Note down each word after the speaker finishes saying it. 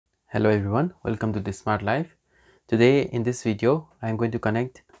Hello everyone, welcome to the Smart Life. Today in this video I am going to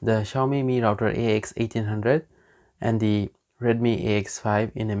connect the Xiaomi Mi router AX1800 and the Redmi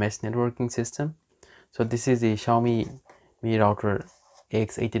AX5 in a mesh networking system. So this is the Xiaomi Mi router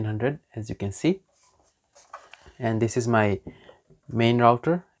AX1800 as you can see, and this is my main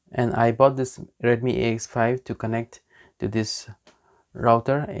router, and I bought this Redmi AX5 to connect to this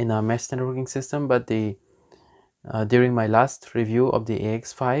router in a mesh networking system, but during my last review of the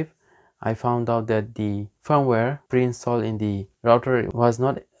AX5, I found out that the firmware pre-installed in the router was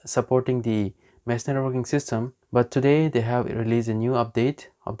not supporting the mesh networking system, but today they have released a new update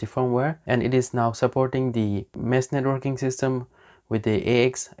of the firmware and it is now supporting the mesh networking system with the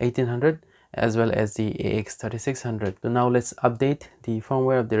AX1800 as well as the AX3600. So now let's update the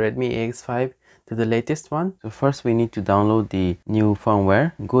firmware of the Redmi AX5 to the latest one. So first we need to download the new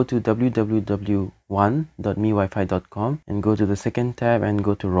firmware. Go to www.1.miwifi.com and go to the second tab and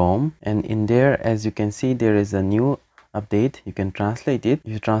go to ROM, and in there, as you can see, there is a new update. You can translate it.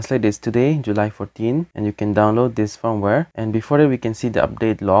 If you translate this today, July 14, and you can download this firmware, and before that we can see the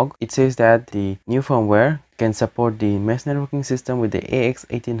update log. It says that the new firmware can support the mesh networking system with the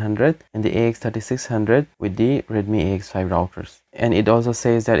AX1800 and the AX3600 with the Redmi AX5 routers, and it also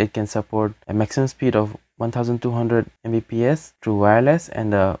says that it can support a maximum speed of 1200 Mbps through wireless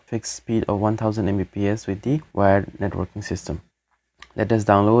and a fixed speed of 1000 Mbps with the wired networking system. Let us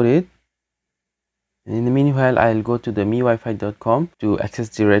download it. And in the meanwhile, I'll go to the miwifi.com to access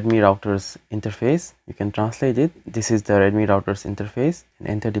the Redmi routers interface. You can translate it. This is the Redmi routers interface, and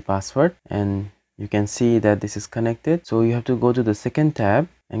enter the password, and you can see that this is connected. So you have to go to the second tab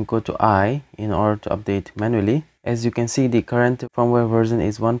and go to I in order to update manually. As you can see, the current firmware version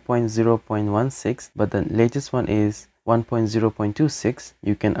is 1.0.16, but the latest one is 1.0.26.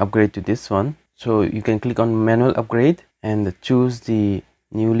 You can upgrade to this one. So you can click on manual upgrade and choose the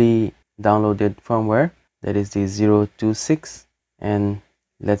newly downloaded firmware, that is the 026, and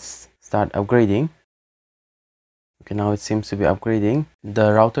let's start upgrading. Okay, now it seems to be upgrading.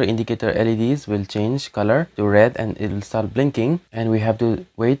 The router indicator LEDs will change color to red and it will start blinking, and we have to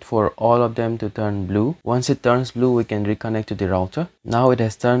wait for all of them to turn blue. Once it turns blue, we can reconnect to the router. Now it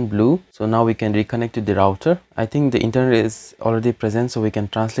has turned blue, so now we can reconnect to the router. I think the internet is already present, so we can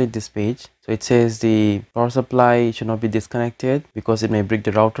translate this page. So it says the power supply should not be disconnected because it may break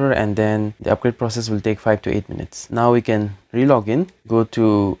the router, and then the upgrade process will take 5 to 8 minutes. Now we can re-log in, go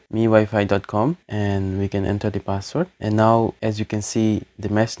to miwifi.com, and we can enter the password. And now, as you can see, the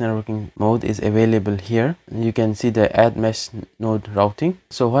mesh networking mode is available here. You can see the add mesh node routing.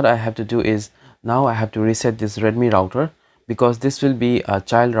 So what I have to do is, now I have to reset this Redmi router because this will be a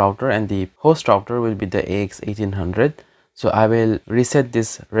child router and the host router will be the AX1800. So I will reset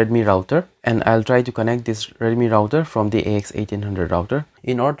this Redmi router and I'll try to connect this Redmi router from the AX1800 router.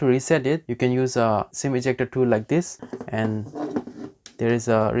 In order to reset it, you can use a SIM ejector tool like this, and there is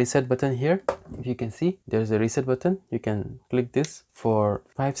a reset button here. If you can see, there is a reset button. You can click this for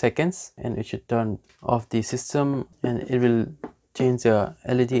 5 seconds and it should turn off the system, and it will change the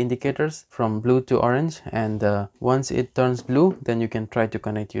LED indicators from blue to orange, and once it turns blue, then you can try to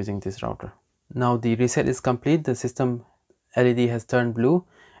connect using this router. Now the reset is complete. The system LED has turned blue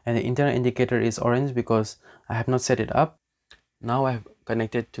and the internal indicator is orange because I have not set it up. Now I have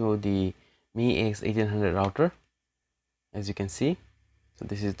connected to the Mi AX1800 router, as you can see. So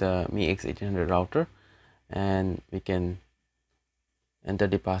this is the Mi AX1800 router, and we can enter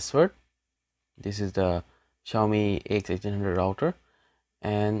the password. This is the Xiaomi AX1800 router,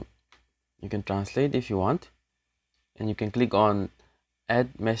 and you can translate if you want, and you can click on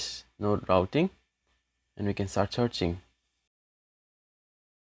add mesh node routing and we can start searching.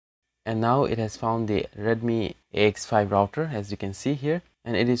 And now it has found the Redmi AX5 router, as you can see here,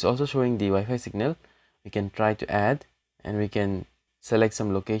 and it is also showing the Wi-Fi signal. We can try to add, and we can select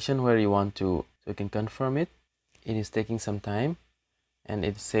some location where you want to, so you can confirm it. It is taking some time, and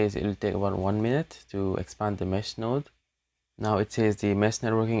it says it will take about 1 minute to expand the mesh node. Now it says the mesh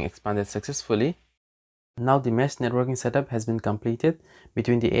networking expanded successfully. Now the mesh networking setup has been completed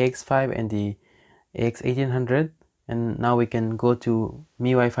between the AX5 and the AX1800, and now we can go to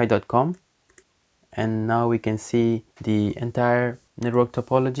miwifi.com, and now we can see the entire network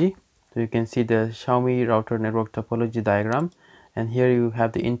topology. So you can see the Xiaomi router network topology diagram, and here you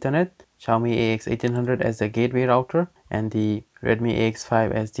have the internet, Xiaomi AX1800 as the gateway router and the Redmi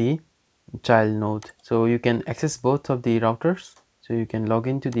AX5 as the child node. So you can access both of the routers. So you can log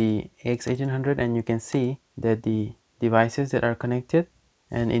into the AX1800 and you can see that the devices that are connected,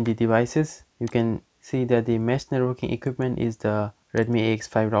 and in the devices you can see that the mesh networking equipment is the Redmi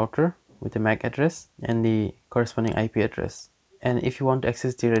AX5 router with the MAC address and the corresponding IP address. And if you want to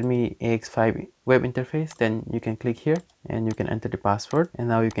access the Redmi AX5 web interface, then you can click here and you can enter the password. And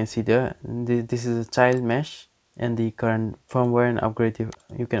now you can see this is a child mesh and the current firmware, and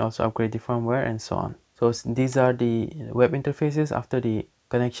you can also upgrade the firmware and so on. So these are the web interfaces after the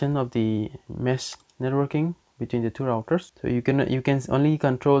connection of the mesh networking between the two routers. So you can only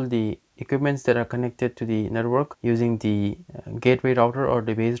control the equipments that are connected to the network using the gateway router or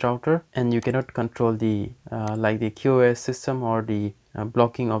the base router, and you cannot control the like the QoS system or the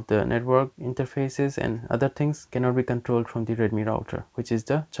blocking of the network interfaces, and other things cannot be controlled from the Redmi router, which is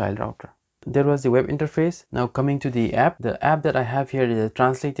the child router. There was the web interface. Now coming to the app that I have here is a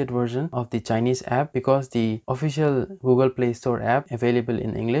translated version of the Chinese app, because the official Google Play Store app available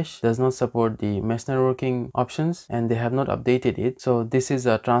in English does not support the mesh networking options, and they have not updated it. So this is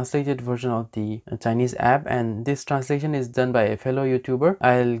a translated version of the Chinese app, and this translation is done by a fellow YouTuber.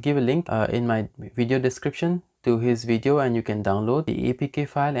 I'll give a link in my video description to his video, and you can download the APK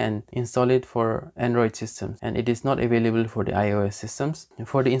file and install it for Android systems, and it is not available for the iOS systems.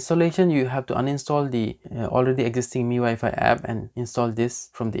 For the installation, you have to uninstall the already existing Mi Wi-Fi app and install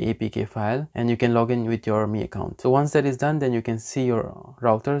this from the APK file, and you can log in with your Mi account. So once that is done, then you can see your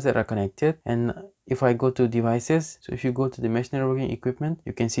routers that are connected. And if I go to devices, so if you go to the mesh networking equipment,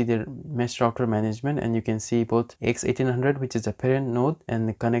 you can see the mesh router management, and you can see both AX1800, which is the parent node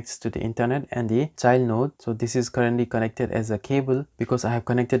and connects to the internet, and the child node. So this is currently connected as a cable because I have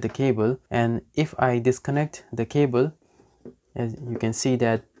connected the cable, and if I disconnect the cable, as you can see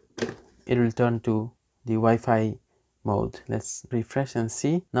that it will turn to the Wi-Fi mode. Let's refresh and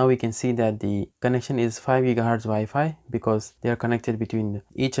see. Now we can see that the connection is 5 GHz Wi-Fi because they are connected between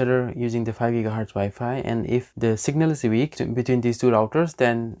each other using the 5 GHz Wi-Fi, and if the signal is weak between these two routers,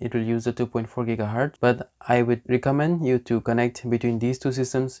 then it will use the 2.4 GHz. But I would recommend you to connect between these two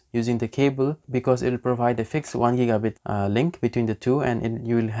systems using the cable, because it will provide a fixed 1 gigabit link between the two, and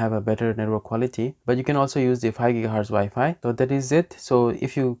you will have a better network quality. But you can also use the 5 GHz Wi-Fi. So that is it. So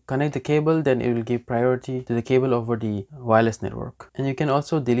if you connect the cable, then it will give priority to the cable over the wireless network. And you can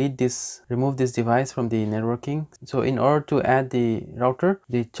also remove this device from the networking. So in order to add the router,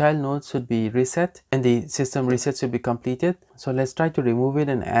 the child node should be reset and the system reset should be completed. So let's try to remove it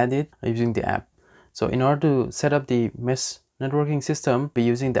and add it using the app. So in order to set up the mesh networking system by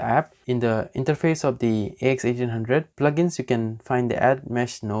using the app, in the interface of the AX1800 plugins, you can find the add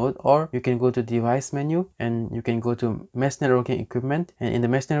mesh node, or you can go to device menu and you can go to mesh networking equipment, and in the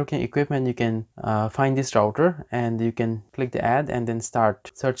mesh networking equipment you can find this router, and you can click the add and then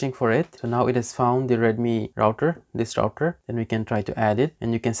start searching for it. So now it has found the Redmi router, this router. Then we can try to add it,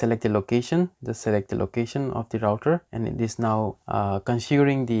 and you can select the location. Just select the location of the router, and it is now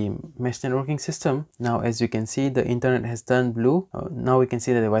configuring the mesh networking system. Now as you can see, the internet has turned blue. Now we can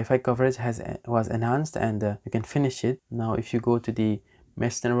see that the Wi-Fi coverage was enhanced, and you can finish it. Now if you go to the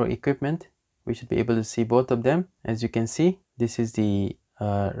mesh network equipment, we should be able to see both of them. As you can see, this is the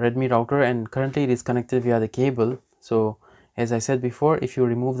Redmi router, and currently it is connected via the cable. So as I said before, if you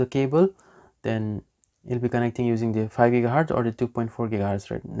remove the cable, then it'll be connecting using the 5 GHz or the 2.4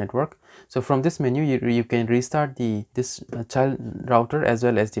 GHz network. So from this menu, you can restart this child router as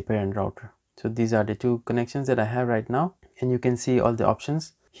well as the parent router. So these are the two connections that I have right now, and you can see all the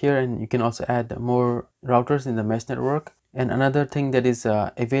options here, and you can also add more routers in the mesh network. And another thing that is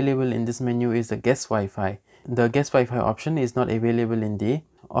available in this menu is the guest Wi-Fi. The guest Wi-Fi option is not available in the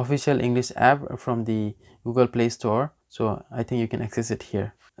official English app from the Google Play Store, so I think you can access it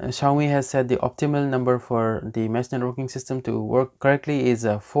here. Xiaomi has set the optimal number for the mesh networking system to work correctly is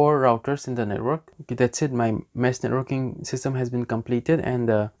 4 routers in the network. Okay, that's it. My mesh networking system has been completed, and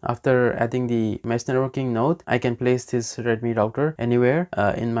after adding the mesh networking node, I can place this Redmi router anywhere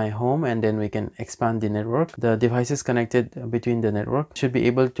in my home, and then we can expand the network. The devices connected between the network should be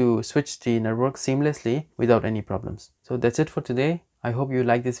able to switch the network seamlessly without any problems. So that's it for today. I hope you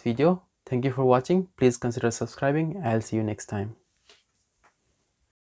like this video. Thank you for watching. Please consider subscribing. I'll see you next time.